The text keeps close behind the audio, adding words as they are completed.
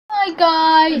Hi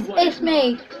guys, it's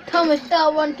me, Thomas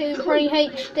Star123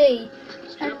 HD,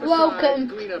 and welcome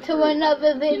to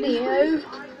another video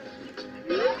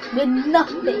with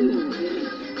nothing.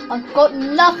 I've got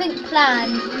nothing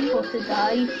planned for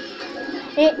today.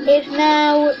 It is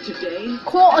now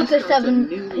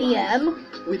 7:15 PM.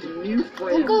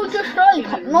 We'll go just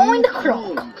like at 9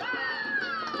 o'clock.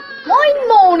 My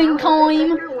morning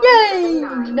time! Yay!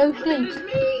 No sleep.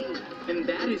 And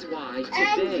that is why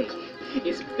today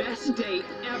is best day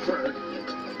ever.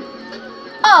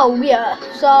 Oh yeah,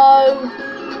 so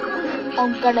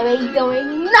I'm gonna be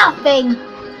doing nothing.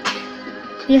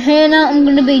 You hear that? I'm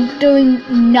gonna be doing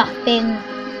nothing.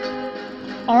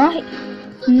 Alright?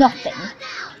 Nothing.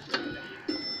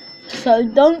 So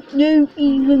don't you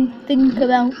even think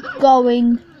about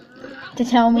going to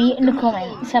tell me in the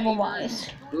comments otherwise.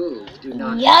 Ooh, do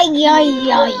not.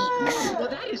 Yikes. Well,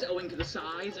 that is owing to the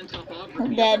size and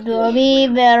topography. That will be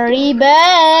very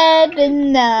bad.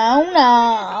 No,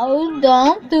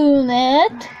 don't do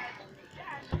that.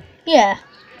 Yeah.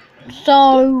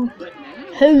 So,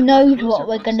 who knows what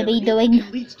we're going to be doing?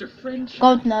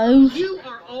 God knows. You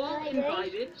are all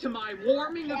invited to my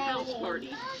warming of house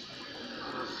party.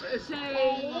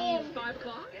 Say 5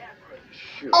 o'clock?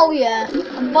 Sure. Oh yeah,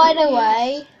 and by the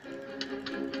way,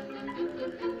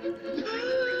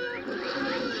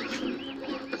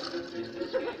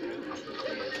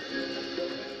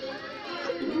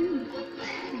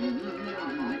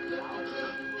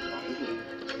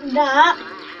 that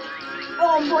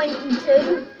I'm pointing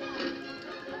to,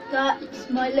 that's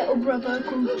my little brother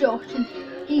called Josh, and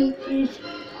he is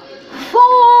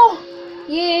 4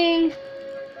 years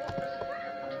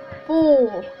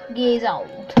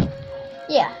old.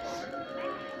 Yes.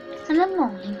 And I'm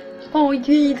 9. 5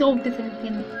 years old this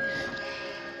weekend.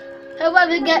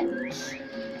 Whoever gets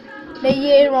the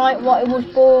year right what I was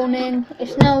born in,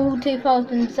 it's now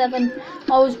 2007.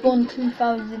 I was born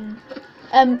 2000.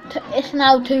 It's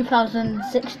now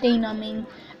 2016. I mean,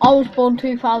 I was born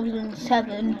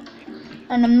 2007,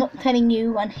 and I'm not telling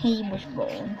you when he was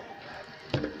born.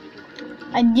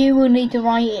 And you will need to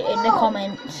write it in the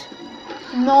comments.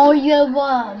 No, you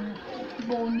weren't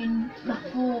born in the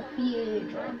 4th year.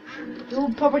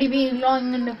 You'll probably be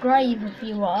lying in the grave if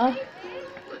you were.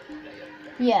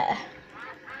 Yeah.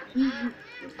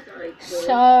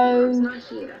 So,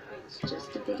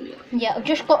 yeah, I've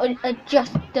just got to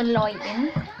adjust the lighting.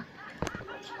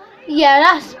 Yeah,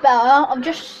 that's better. I've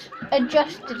just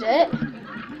adjusted it.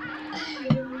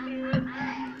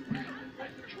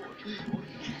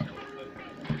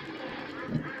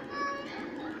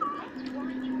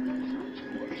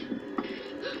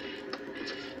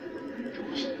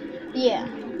 Yeah.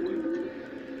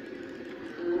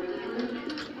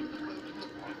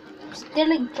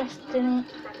 Still adjusting it.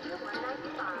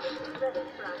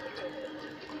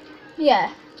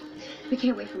 Yeah. We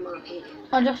can't wait for Mom Pig.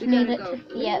 I just need it to,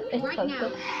 yeah, it's Right focused.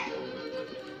 now.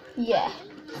 Yeah.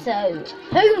 So,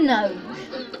 who knows?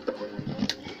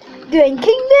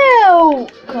 Drinking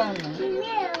milk!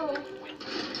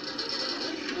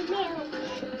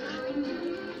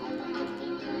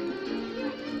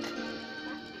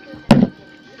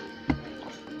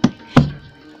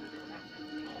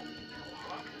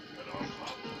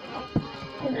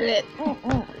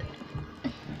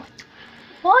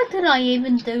 Why did I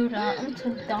even do that? I'm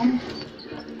so dumb.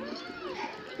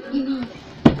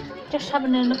 Just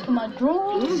having a look at my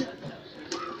drawers.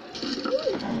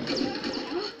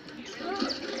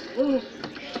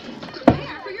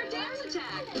 Prepare for your dance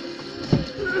attack.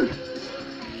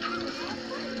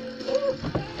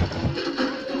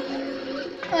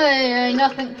 Hey,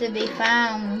 nothing to be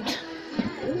found.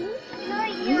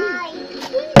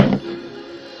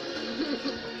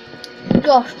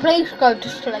 Gosh, please go to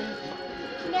sleep.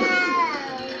 No.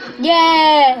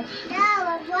 Yeah. No,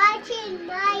 I'm watching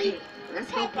my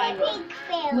Peppa Pig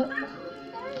film.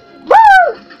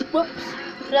 Woo! Whoops.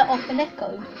 Let off an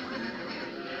echo.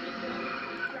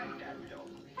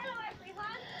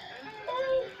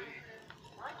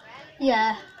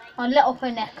 Yeah, I let off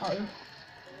an echo.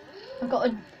 I've got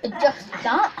to adjust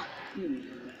that.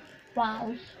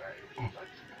 Wow.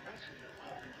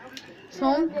 So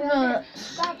I'm gonna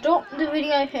stop the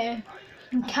video here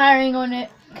and carrying on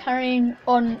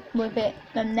with it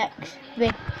the next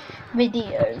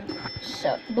video.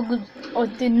 So because I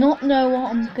do not know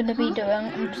what I'm gonna be doing,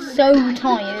 I'm so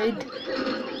tired.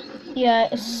 Yeah,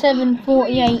 it's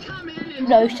 7:48.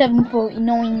 No,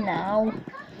 7:49 now.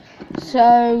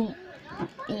 So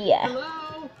yeah,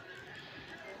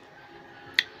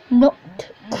 not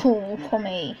cool for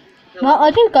me. But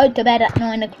I do go to bed at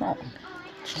 9 o'clock.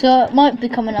 So it might be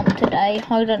coming up today,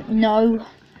 I don't know.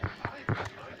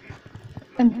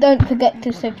 And don't forget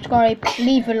to subscribe,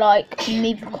 leave a like, and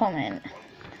leave a comment.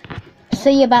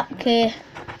 See you back here.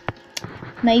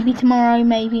 Maybe tomorrow,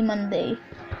 maybe Monday.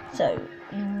 So,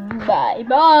 bye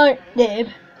bye, Dib.